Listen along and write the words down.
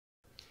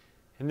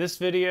In this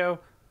video,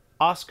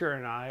 Oscar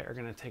and I are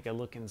going to take a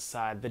look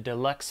inside the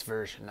deluxe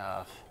version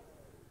of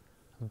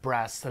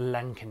Brass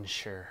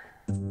Lancashire.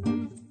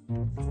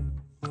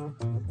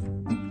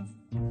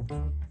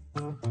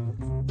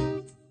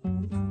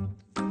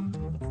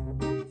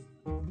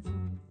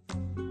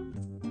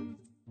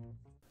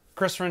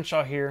 Chris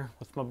Renshaw here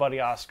with my buddy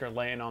Oscar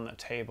laying on the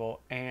table,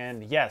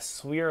 and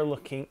yes, we are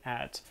looking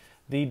at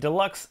the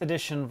deluxe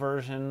edition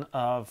version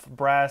of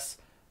Brass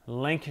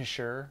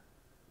Lancashire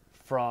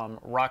from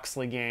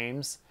Roxley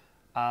Games.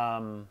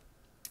 If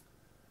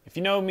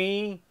you know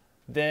me,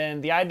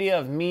 then the idea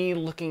of me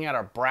looking at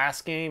a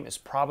brass game is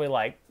probably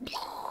like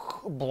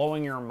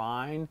blowing your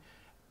mind.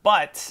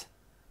 But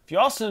if you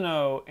also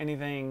know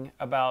anything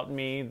about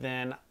me,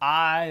 then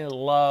I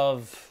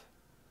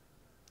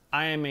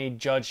am a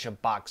judge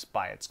of box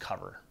by its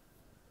cover.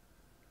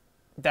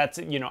 That's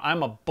it, you know,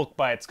 I'm a book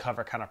by its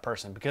cover kind of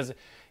person, because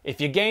if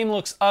your game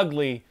looks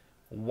ugly,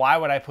 why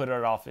would I put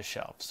it off the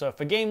shelf? So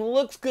if a game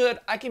looks good,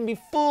 I can be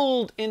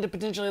fooled into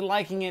potentially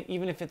liking it,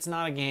 even if it's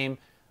not a game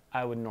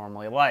I would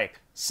normally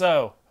like.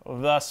 So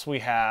thus we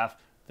have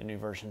the new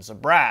versions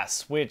of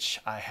Brass, which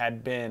I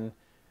had been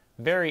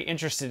very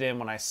interested in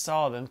when I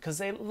saw them because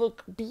they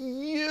look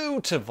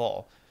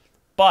beautiful.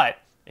 But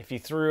if you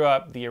threw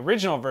up the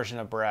original version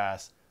of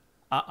Brass,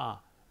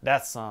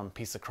 that's some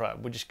piece of crud.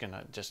 We're just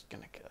gonna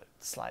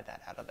slide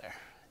that out of there.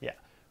 Yeah.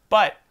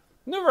 But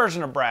new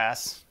version of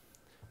Brass,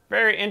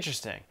 very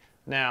interesting.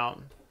 Now,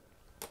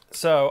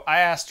 so I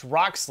asked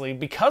Roxley,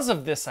 because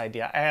of this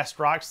idea, I asked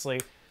Roxley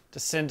to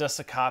send us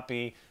a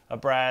copy of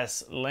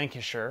Brass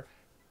Lancashire.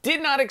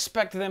 Did not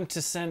expect them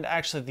to send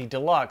actually the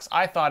deluxe.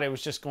 I thought it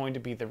was just going to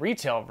be the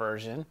retail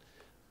version,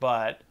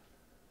 but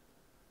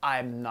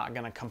I'm not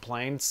gonna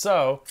complain.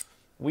 So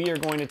we are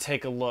going to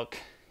take a look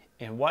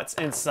at what's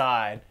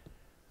inside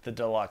the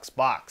deluxe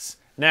box.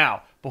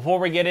 Now, before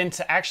we get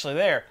into actually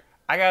there,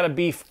 I got a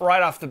beef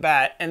right off the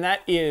bat, and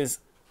that is,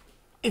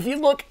 if you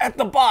look at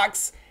the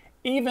box,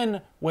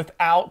 even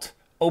without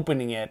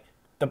opening it,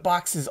 the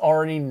box is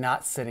already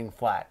not sitting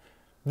flat.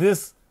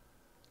 This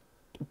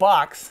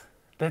box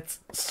that's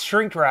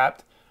shrink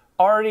wrapped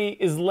already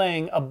is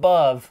laying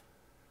above,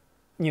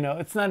 you know,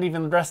 it's not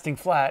even resting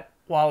flat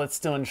while it's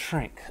still in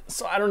shrink.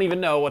 So I don't even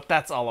know what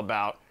that's all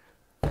about.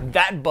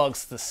 That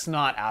bugs the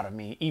snot out of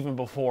me even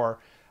before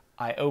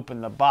I open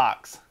the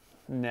box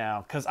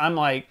now, because I'm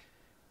like,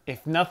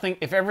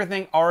 if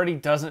everything already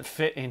doesn't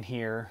fit in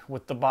here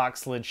with the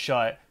box lid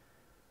shut,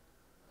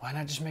 why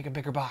not just make a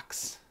bigger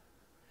box?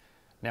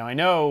 Now I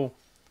know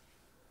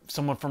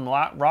someone from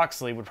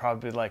Roxley would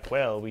probably be like,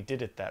 well, we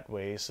did it that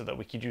way so that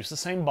we could use the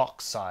same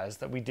box size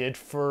that we did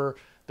for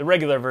the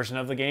regular version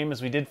of the game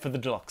as we did for the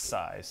deluxe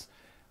size.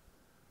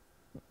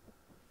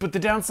 But the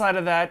downside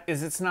of that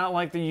is it's not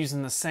like they're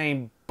using the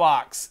same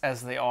box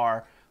as they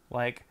are.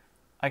 Like,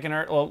 I can,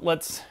 well,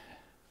 let's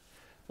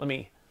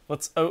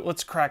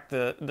crack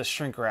the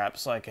shrink wrap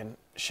so I can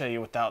show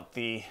you without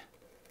the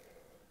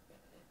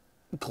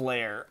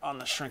glare on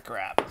the shrink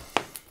wrap.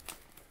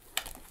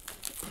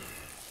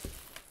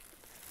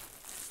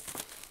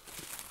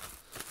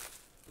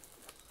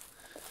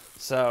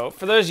 So,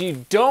 for those of you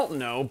who don't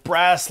know,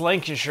 Brass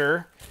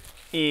Lancashire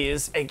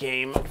is a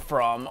game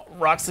from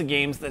Roxley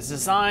Games that's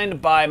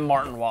designed by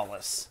Martin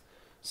Wallace.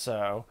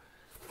 So,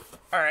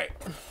 alright.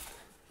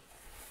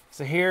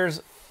 So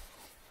here's...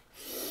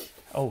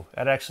 Oh,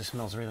 that actually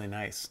smells really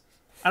nice.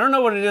 I don't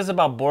know what it is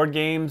about board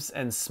games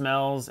and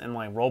smells and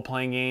like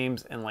role-playing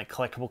games and like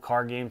collectible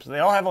card games. They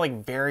all have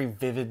like very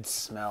vivid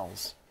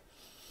smells.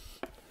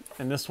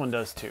 And this one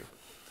does too.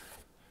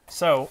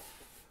 So,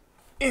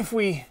 if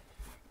we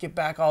get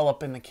back all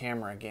up in the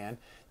camera again,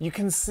 you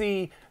can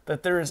see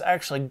that there is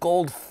actually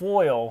gold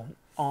foil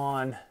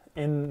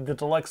in the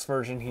deluxe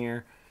version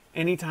here.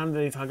 Anytime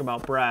they talk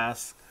about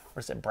brass,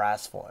 or is it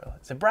brass foil?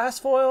 Is it brass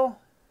foil?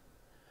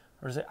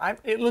 Or is it,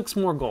 it looks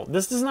more gold.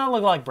 This does not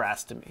look like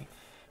brass to me,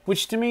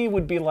 which to me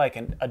would be like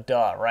a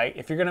duh, right?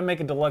 If you're gonna make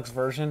a deluxe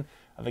version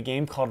of a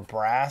game called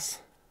Brass,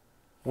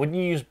 wouldn't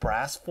you use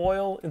brass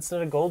foil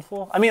instead of gold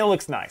foil? I mean, it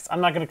looks nice. I'm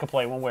not gonna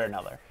complain one way or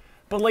another.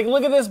 But like,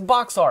 look at this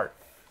box art.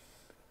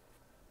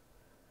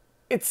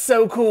 It's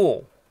so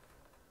cool.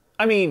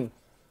 I mean,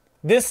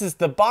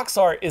 the box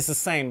art is the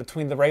same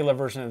between the regular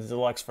version and the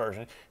deluxe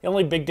version. The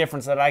only big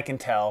difference that I can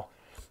tell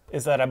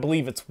is that I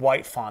believe it's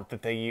white font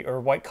that they use, or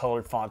white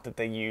colored font that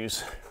they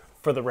use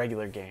for the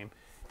regular game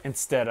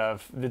instead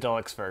of the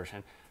deluxe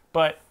version.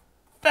 But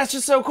that's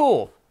just so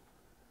cool.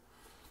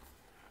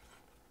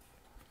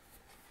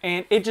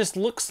 And it just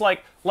looks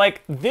like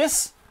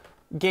this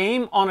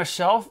game on a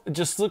shelf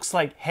just looks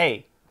like,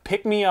 hey,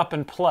 pick me up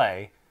and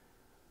play,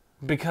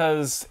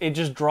 because it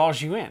just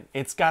draws you in.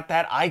 It's got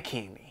that eye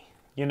candy,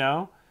 you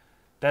know?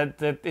 That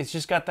it's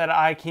just got that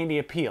eye candy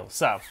appeal.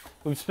 So,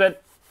 we've spent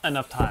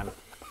enough time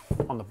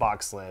on the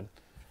box lid.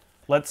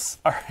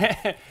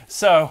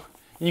 So,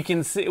 you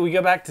can see, we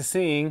go back to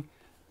seeing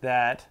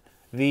that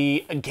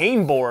the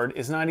game board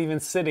is not even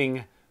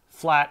sitting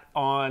flat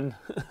on,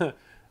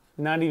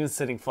 not even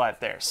sitting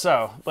flat there.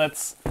 So,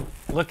 let's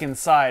look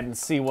inside and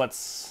see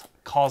what's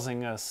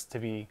causing us to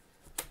be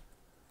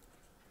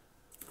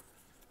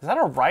Is that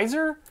a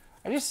riser?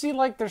 I just see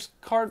like there's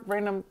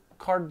random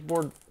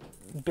cardboard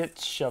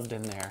bits shoved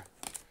in there.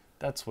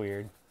 That's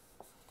weird.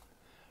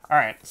 All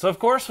right, so of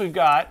course we've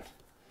got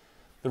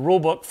the rule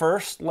book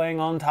first laying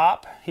on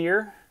top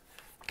here.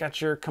 Got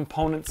your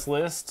components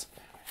list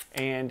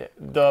and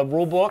the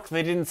rule book.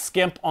 They didn't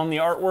skimp on the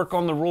artwork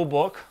on the rule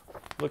book.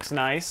 Looks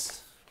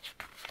nice.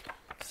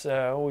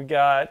 So we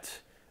got,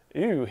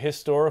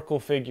 historical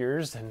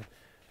figures and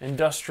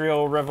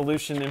Industrial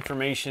Revolution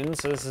information.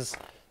 So this is,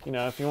 you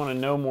know, if you want to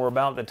know more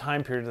about the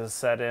time period this is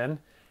set in,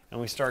 and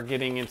we start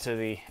getting into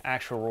the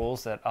actual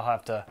rules that I'll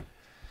have to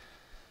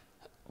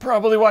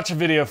probably watch a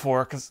video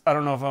for, because I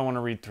don't know if I want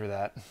to read through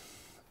that.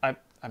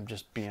 I'm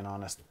just being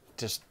honest.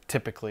 Just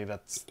typically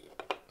that's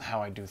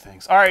how I do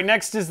things. All right,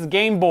 next is the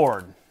game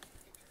board.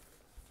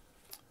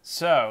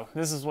 So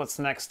this is what's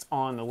next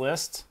on the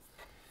list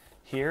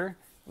here.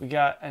 We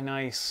got a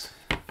nice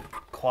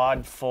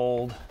quad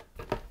fold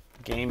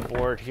game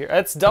board here.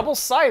 It's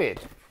double-sided.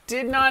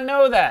 Did not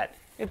know that.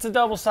 It's a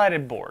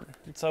double-sided board.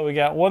 So we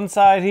got one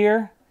side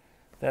here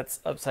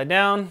that's upside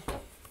down.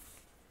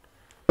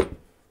 All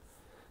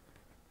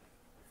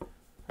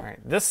right,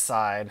 this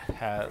side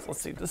has,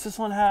 let's see, does this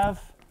one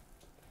have?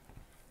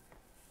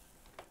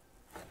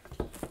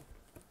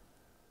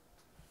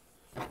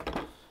 All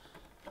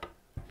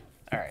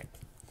right,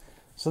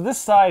 so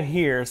this side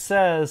here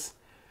says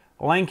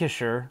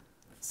Lancashire,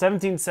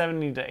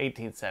 1770 to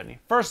 1870.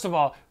 First of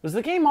all, was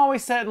the game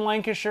always set in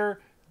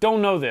Lancashire?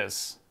 Don't know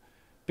this,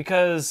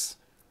 because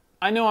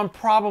I know I'm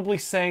probably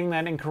saying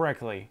that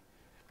incorrectly.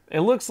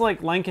 It looks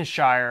like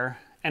Lancashire,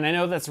 and I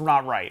know that's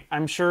not right.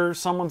 I'm sure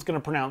someone's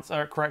going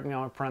to correct me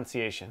on my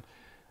pronunciation.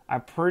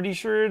 I'm pretty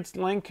sure it's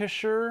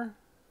Lancashire,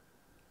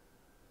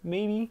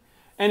 maybe.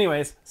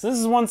 Anyways, so this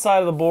is one side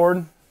of the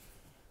board.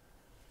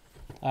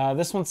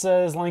 This one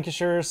says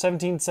Lancashire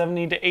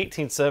 1770 to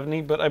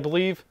 1870, but I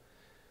believe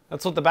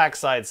that's what the back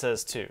side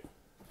says too.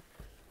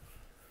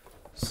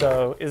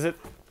 So is it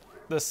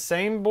the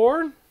same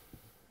board?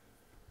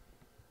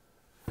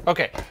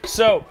 Okay,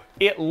 so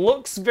it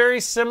looks very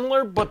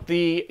similar, but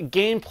the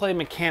gameplay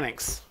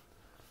mechanics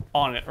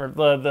on it, or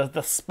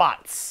the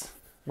spots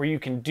where you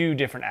can do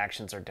different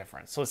actions are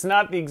different. So it's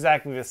not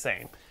exactly the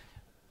same.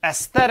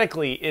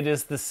 Aesthetically, it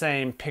is the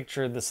same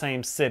picture, the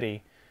same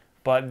city,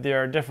 but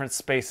there are different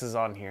spaces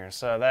on here.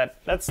 So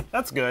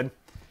that's good.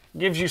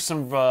 Gives you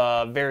some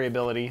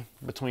variability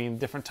between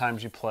different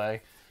times you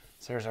play.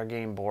 So there's our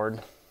game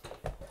board.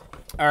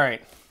 All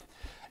right.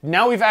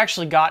 Now we've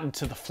actually gotten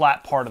to the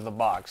flat part of the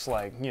box.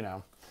 Like, you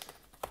know,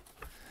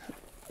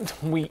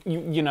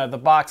 the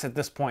box at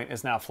this point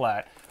is now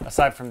flat,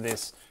 aside from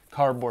this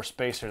cardboard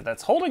spacer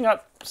that's holding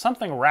up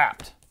something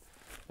wrapped.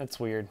 That's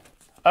weird.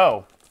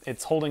 Oh,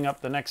 it's holding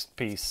up the next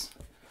piece.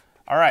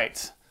 All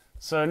right.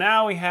 So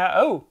now we have,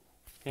 oh,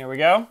 here we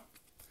go.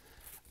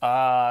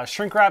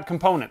 Shrink wrap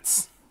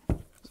components.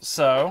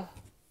 So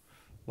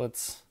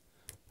let's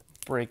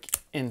break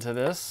into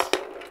this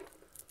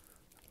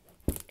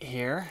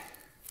here.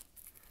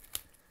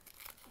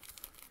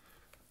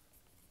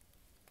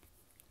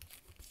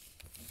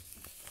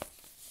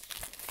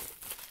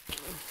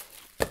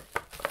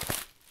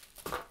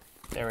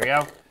 There we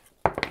go.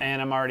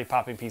 And I'm already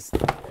popping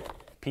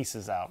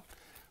pieces out.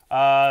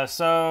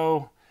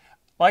 So,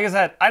 like I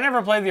said, I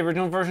never played the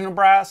original version of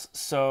Brass,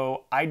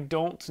 so I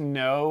don't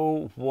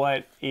know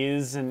what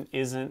is and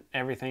isn't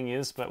everything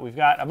is, but we've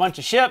got a bunch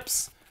of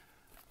ships.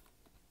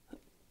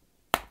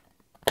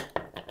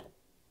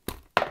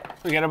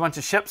 We got a bunch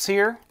of ships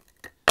here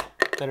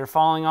that are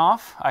falling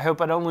off. I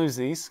hope I don't lose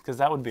these, because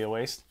that would be a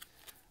waste.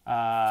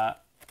 And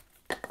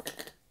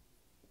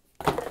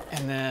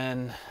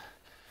then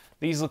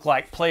these look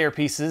like player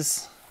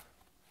pieces,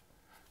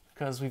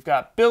 because we've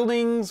got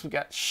buildings, we've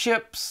got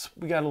ships,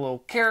 we got a little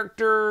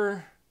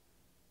character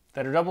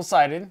that are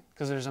double-sided,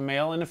 because there's a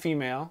male and a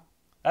female.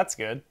 That's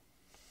good.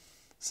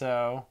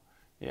 So,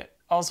 yeah,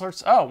 all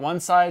sorts. Oh, one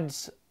side,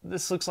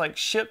 this looks like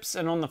ships,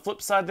 and on the flip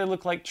side, they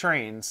look like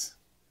trains,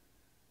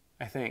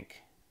 I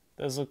think.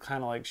 Those look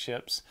kind of like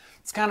ships.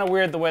 It's kind of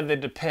weird the way they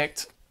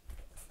depict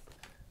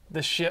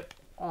the ship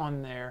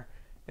on there.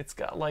 It's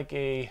got like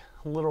a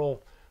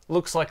little,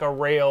 looks like a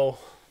rail,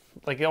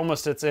 like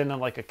almost it's in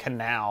like a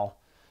canal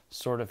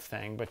sort of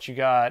thing. But you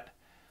got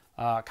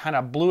kind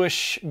of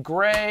bluish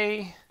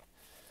gray,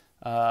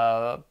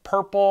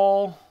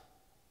 purple,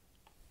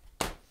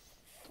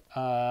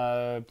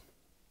 like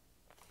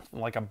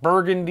a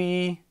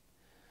burgundy,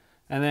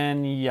 and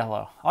then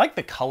yellow. I like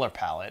the color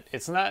palette.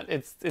 It's not,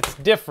 it's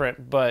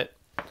different, but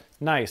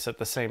nice at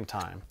the same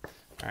time.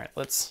 All right,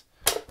 let's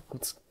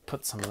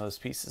put some of those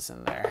pieces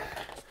in there.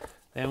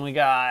 Then we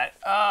got,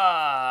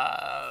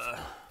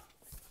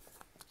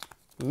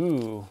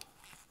 ooh.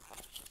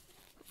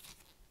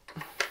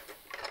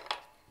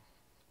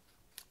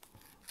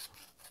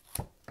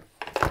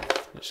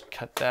 Just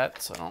cut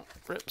that so I don't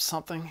rip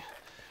something.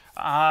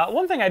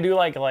 One thing I do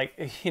like,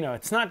 you know,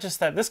 it's not just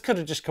that, this could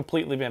have just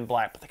completely been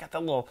black, but they got that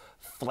little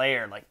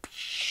flare, like,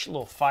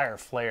 little fire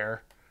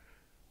flare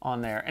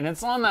on there. And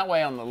it's on that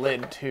way on the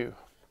lid, too.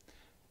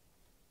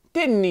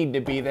 Didn't need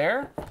to be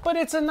there, but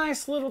it's a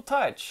nice little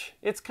touch.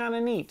 It's kind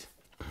of neat.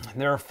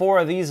 There are 4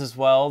 of these as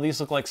well. These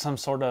look like some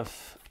sort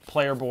of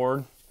player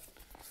board.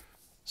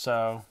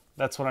 So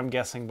that's what I'm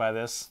guessing by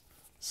this.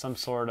 Some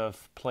sort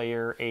of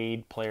player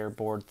aid, player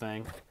board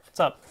thing. What's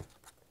up?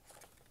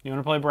 You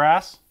want to play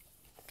brass?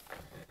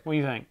 What do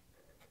you think?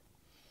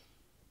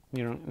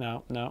 You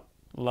don't, no.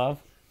 Love?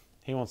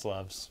 He wants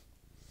loves.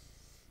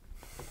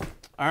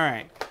 All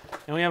right.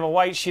 And we have a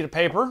white sheet of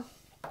paper.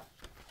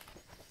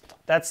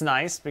 That's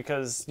nice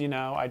because, you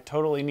know, I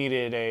totally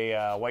needed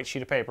a white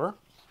sheet of paper.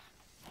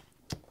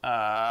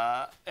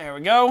 There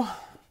we go.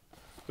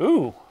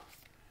 Ooh.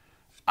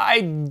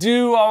 I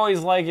do always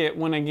like it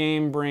when a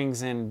game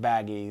brings in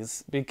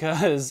baggies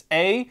because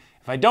A,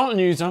 if I don't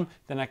use them,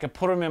 then I could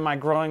put them in my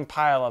growing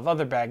pile of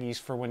other baggies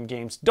for when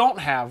games don't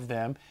have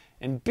them.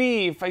 And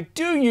B, if I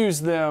do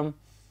use them,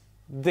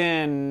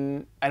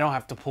 then I don't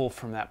have to pull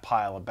from that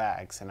pile of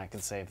bags and I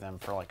can save them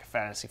for like a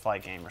Fantasy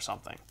Flight game or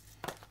something.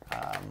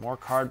 More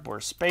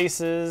cardboard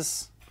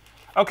spaces.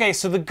 Okay,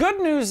 so the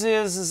good news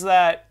is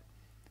that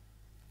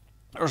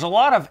there's a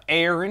lot of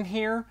air in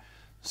here.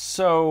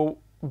 So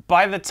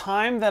by the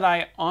time that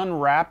I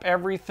unwrap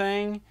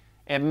everything,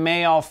 it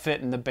may all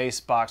fit in the base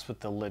box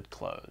with the lid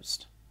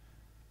closed.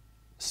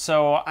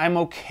 So I'm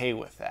okay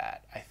with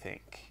that, I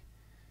think.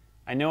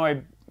 I know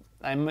I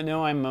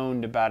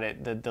moaned about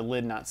it, the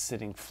lid not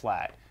sitting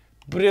flat.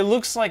 But it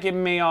looks like it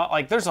may all,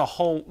 like there's a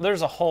hole,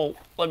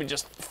 let me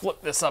just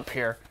flip this up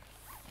here.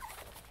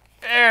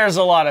 There's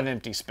a lot of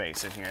empty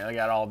space in here. I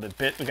got all the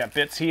we got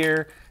bits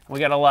here. We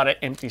got a lot of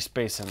empty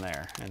space in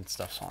there and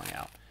stuff falling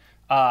out.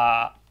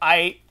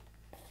 I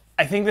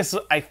think this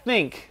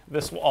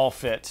will all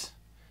fit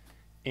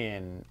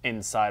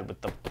inside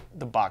with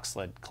the box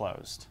lid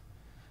closed.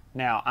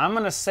 Now I'm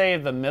gonna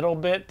save the middle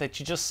bit that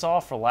you just saw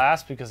for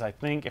last because I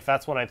think if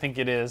that's what I think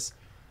it is,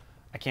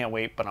 I can't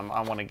wait. But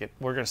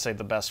we're gonna save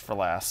the best for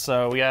last.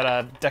 So we got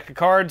a deck of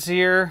cards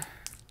here.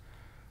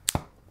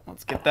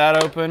 Let's get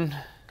that open.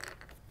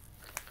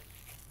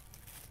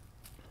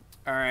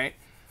 All right,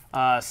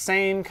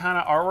 same kind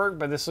of artwork,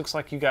 but this looks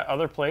like you got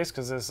other place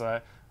because there's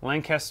a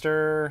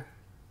Lancashire.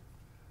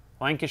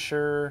 Oh,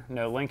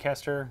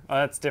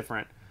 that's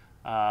different.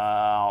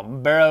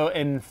 Barrow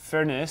and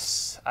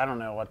Furnace. I don't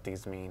know what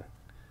these mean.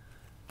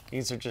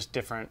 These are just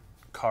different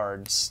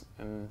cards,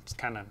 and it's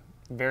kind of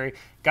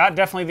got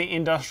definitely the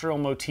industrial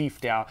motif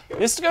down.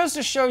 This goes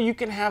to show you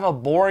can have a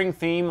boring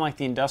theme like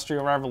the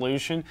Industrial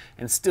Revolution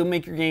and still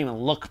make your game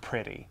look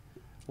pretty.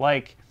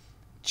 Like,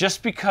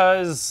 just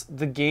because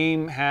the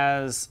game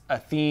has a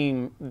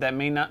theme that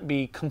may not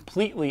be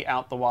completely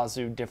out the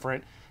wazoo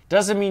different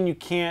doesn't mean you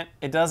can't,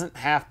 it doesn't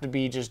have to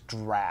be just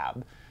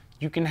drab.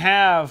 You can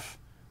have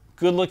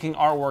good looking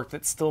artwork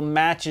that still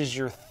matches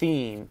your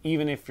theme,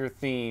 even if your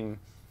theme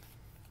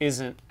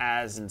isn't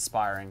as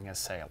inspiring as,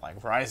 say,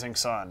 like Rising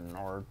Sun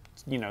or,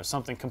 you know,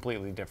 something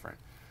completely different.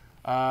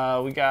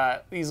 We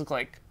got, these look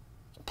like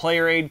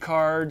player aid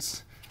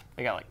cards.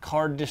 They got like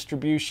card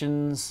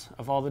distributions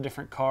of all the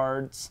different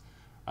cards.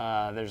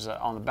 There's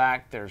on the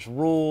back, there's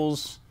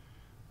rules.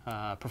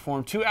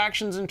 Perform 2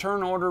 actions in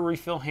turn order,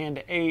 refill hand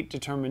to 8,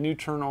 determine new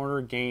turn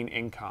order, gain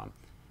income.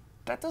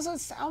 That doesn't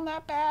sound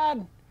that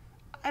bad.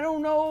 I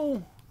don't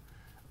know.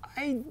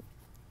 I'm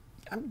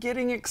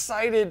getting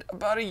excited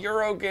about a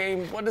Euro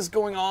game. What is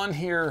going on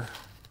here?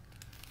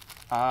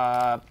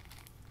 Got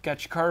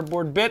your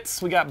cardboard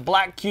bits. We got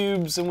black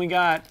cubes and we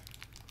got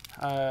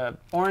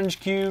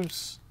orange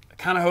cubes.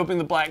 Kind of hoping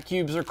the black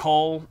cubes are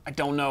coal. I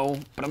don't know,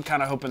 but I'm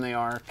kind of hoping they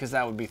are because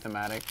that would be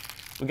thematic.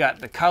 We got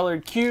the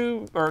colored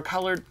cube or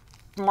colored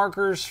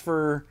markers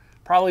for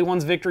probably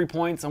one's victory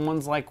points and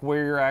one's like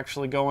where you're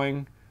actually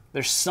going.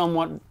 They're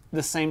somewhat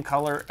the same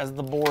color as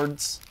the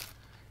boards.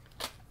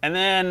 And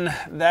then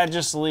that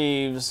just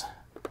leaves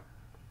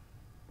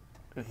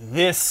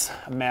this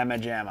mamma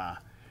jamma.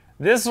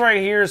 This right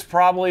here is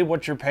probably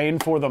what you're paying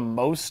for the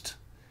most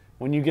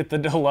when you get the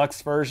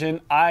deluxe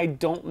version. I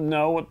don't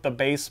know what the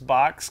base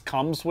box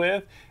comes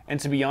with, and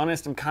to be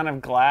honest, I'm kind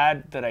of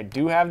glad that I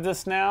do have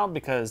this now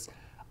because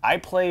I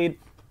played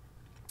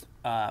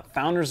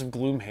Founders of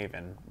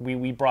Gloomhaven.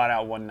 We brought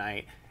out one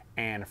night,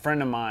 and a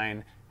friend of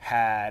mine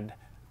had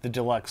the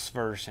deluxe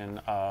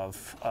version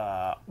of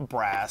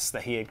Brass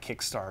that he had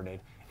kickstarted,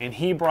 and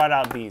he brought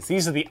out these.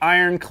 These are the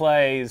Iron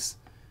Clay's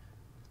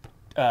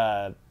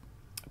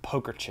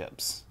poker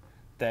chips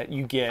that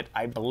you get,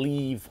 I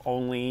believe,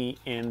 only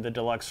in the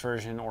deluxe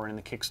version or in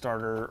the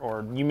Kickstarter,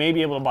 or you may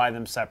be able to buy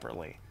them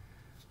separately.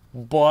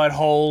 But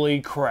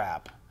holy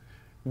crap,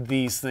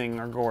 these things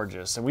are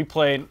gorgeous. And we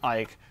played,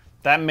 like,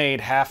 that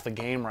made half the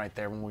game right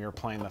there when we were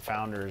playing the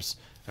Founders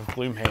of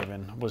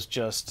Gloomhaven, was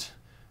just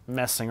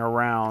messing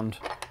around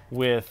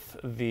with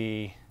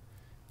the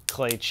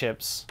clay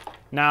chips.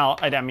 Now,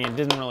 I mean, it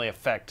didn't really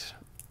affect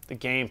the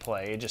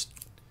gameplay. It just,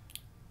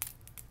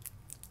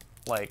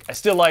 like, I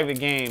still like the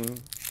game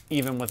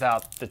even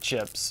without the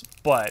chips,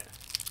 but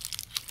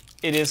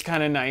it is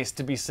kind of nice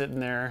to be sitting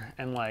there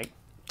and, like,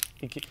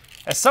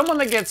 as someone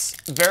that gets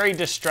very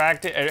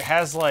distracted, it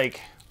has,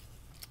 like,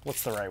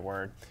 what's the right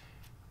word?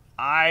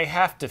 I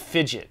have to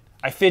fidget.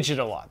 I fidget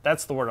a lot.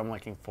 That's the word I'm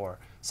looking for.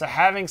 So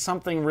having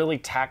something really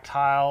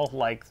tactile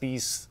like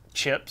these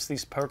chips,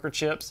 these poker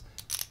chips,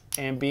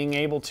 and being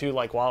able to,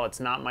 like, while it's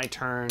not my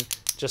turn,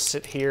 just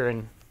sit here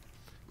and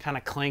kind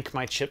of clank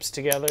my chips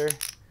together,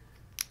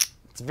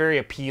 it's very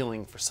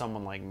appealing for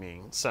someone like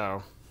me.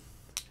 So,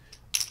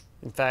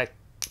 in fact,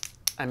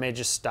 I may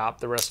just stop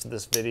the rest of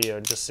this video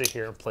and just sit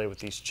here and play with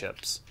these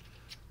chips.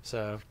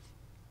 So,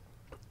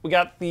 we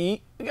got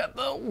the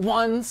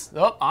ones.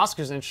 Oh,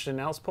 Oscar's interested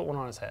now. Let's put one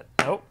on his head.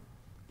 Nope.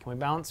 Can we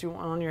balance you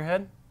one on your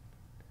head?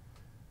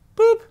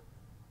 Boop.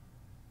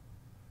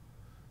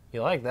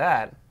 You like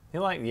that?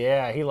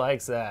 Yeah, he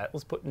likes that.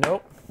 Let's put,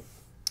 nope.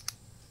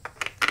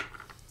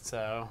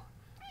 So,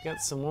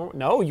 got some more.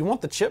 No, you want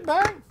the chip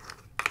back?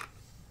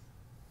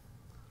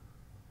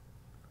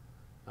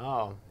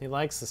 Oh, he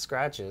likes the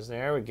scratches.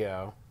 There we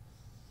go.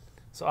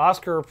 So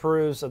Oscar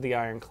approves of the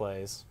iron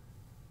clays.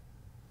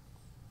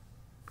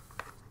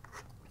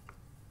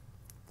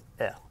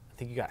 Yeah, I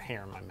think you got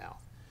hair in my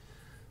mouth.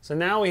 So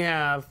now we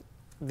have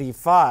the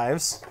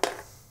 5s.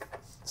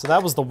 So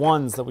that was the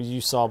 1s that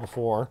you saw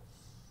before.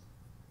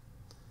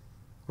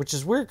 Which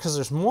is weird because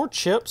there's more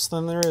chips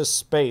than there is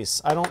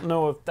space. I don't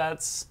know if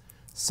that's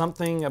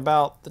something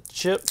about the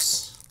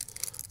chips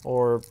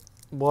or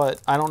what.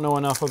 I don't know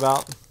enough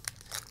about.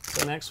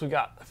 So next we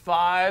got the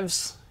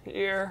 5s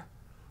here.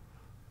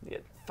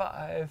 Get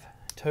 5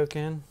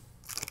 token.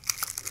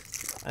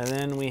 And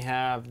then we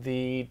have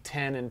the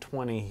 10 and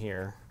 20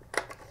 here.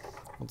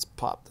 Let's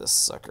pop this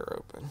sucker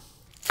open.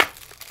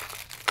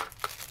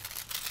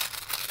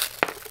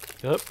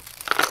 Yep.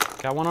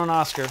 Got one on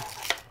Oscar.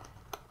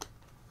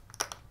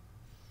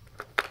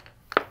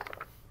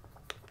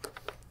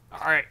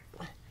 All right.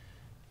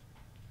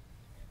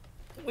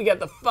 We got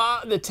the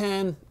 5, the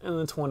 10, and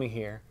the 20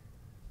 here.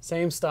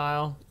 Same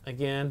style.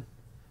 Again,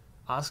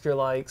 Oscar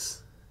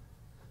likes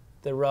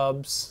the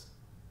rubs.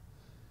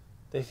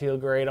 They feel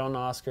great on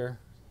Oscar.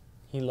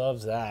 He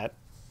loves that.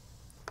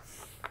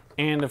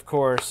 And of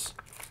course,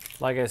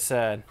 like I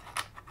said,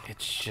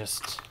 it's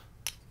just,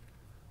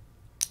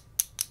 it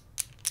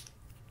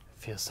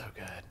feels so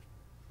good.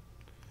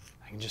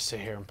 I can just sit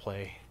here and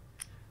play.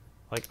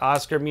 Like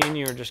Oscar, me and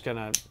you are just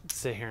gonna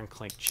sit here and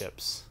clink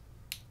chips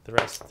the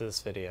rest of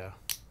this video.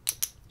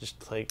 Just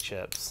clink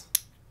chips.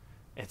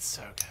 It's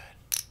so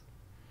good.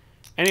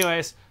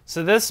 Anyways,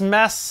 so this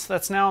mess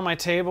that's now on my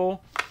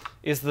table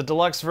is the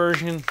deluxe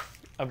version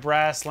of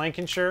Brass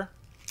Lancashire.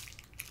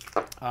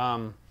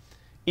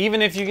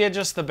 Even if you get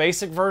just the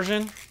basic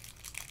version,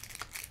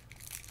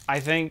 I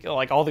think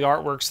like all the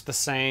artwork's the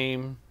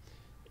same.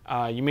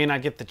 You may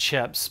not get the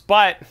chips,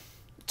 but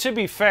to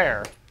be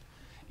fair,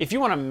 if you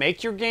want to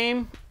make your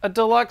game a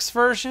deluxe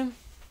version,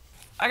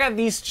 I got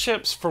these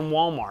chips from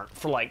Walmart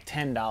for like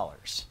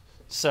 $10.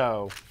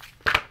 So,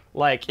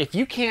 like, if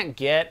you can't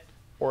get,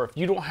 or if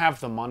you don't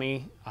have the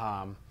money,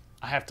 I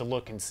have to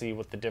look and see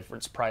what the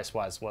difference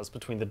price-wise was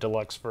between the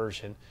deluxe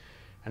version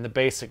and the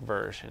basic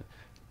version.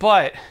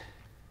 But,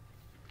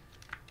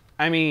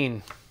 I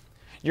mean,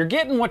 you're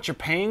getting what you're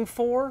paying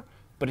for,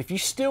 but if you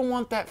still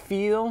want that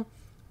feel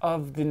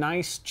of the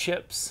nice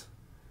chips,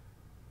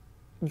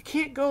 you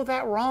can't go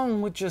that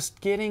wrong with just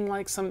getting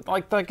like some,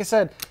 like I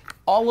said,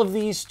 all of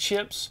these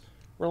chips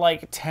were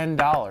like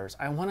 $10.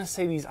 I want to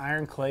say these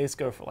iron clays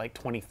go for like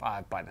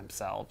 $25 by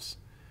themselves.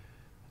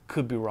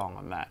 Could be wrong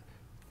on that.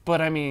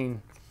 But I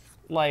mean,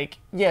 like,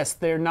 yes,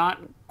 they're not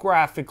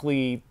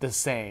graphically the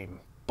same,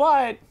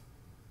 but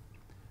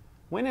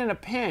when in a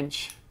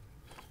pinch,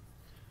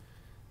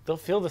 they'll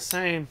feel the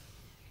same.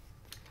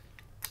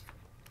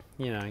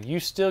 You know, you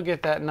still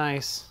get that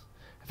nice.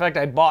 In fact,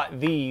 I bought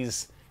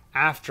these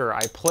after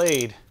I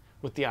played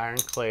with the iron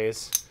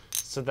clays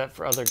so that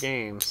for other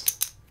games,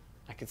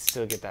 I could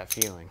still get that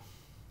feeling.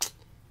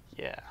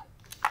 Yeah.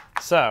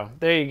 So,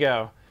 there you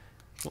go.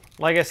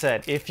 Like I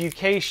said, if in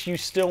case you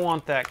still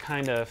want that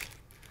kind of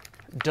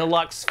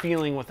deluxe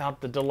feeling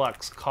without the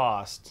deluxe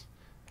cost,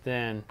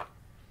 then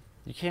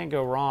you can't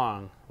go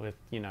wrong with,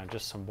 you know,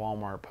 just some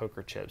Walmart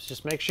poker chips.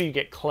 Just make sure you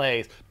get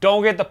clays.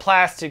 Don't get the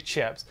plastic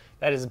chips.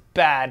 That is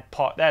bad.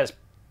 That is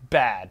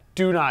bad.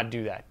 Do not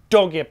do that.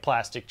 Don't get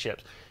plastic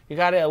chips. You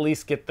got to at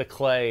least get the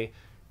clay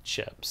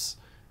chips,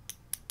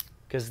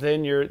 because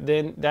then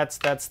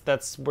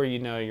that's where you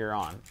know you're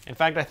on. In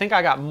fact, I think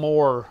I got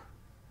more.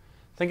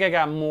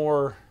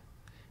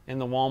 in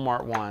the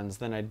Walmart ones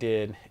than I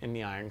did in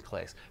the iron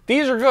clays.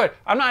 These are good.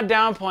 I'm not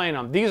downplaying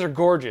them. These are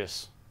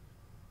gorgeous.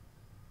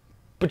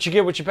 But you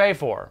get what you pay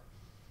for.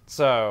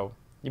 So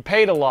you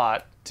paid a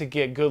lot to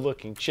get good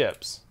looking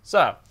chips.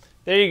 So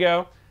there you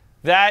go.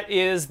 That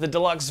is the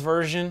deluxe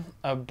version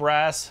of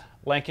Brass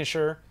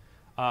Lancashire.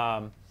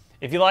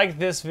 If you like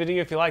this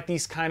video, if you like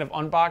these kind of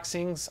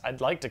unboxings,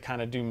 I'd like to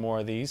kind of do more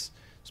of these,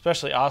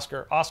 especially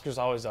Oscar. Oscar's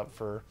always up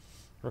for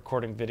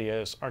recording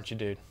videos, aren't you,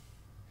 dude?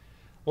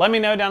 Let me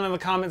know down in the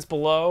comments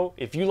below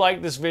if you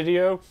like this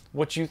video,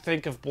 what you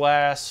think of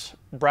Brass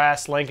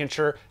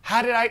Lancashire.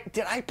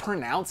 Did I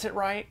pronounce it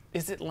right?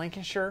 Is it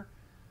Lancashire?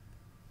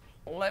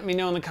 Let me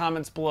know in the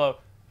comments below.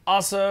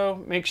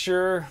 Also, make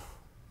sure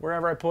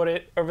wherever I put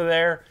it over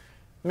there.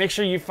 Make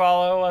sure you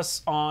follow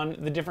us on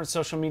the different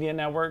social media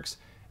networks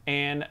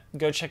and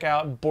go check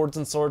out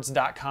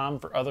boardsandswords.com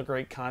for other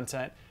great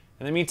content.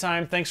 In the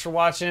meantime, thanks for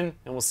watching,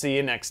 and we'll see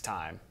you next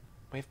time.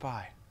 Wave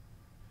bye.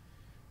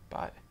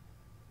 Bye.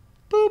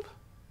 Boop.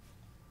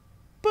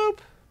 Boop.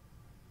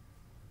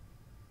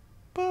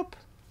 Boop.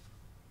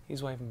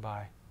 He's waving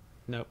bye.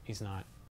 Nope, he's not.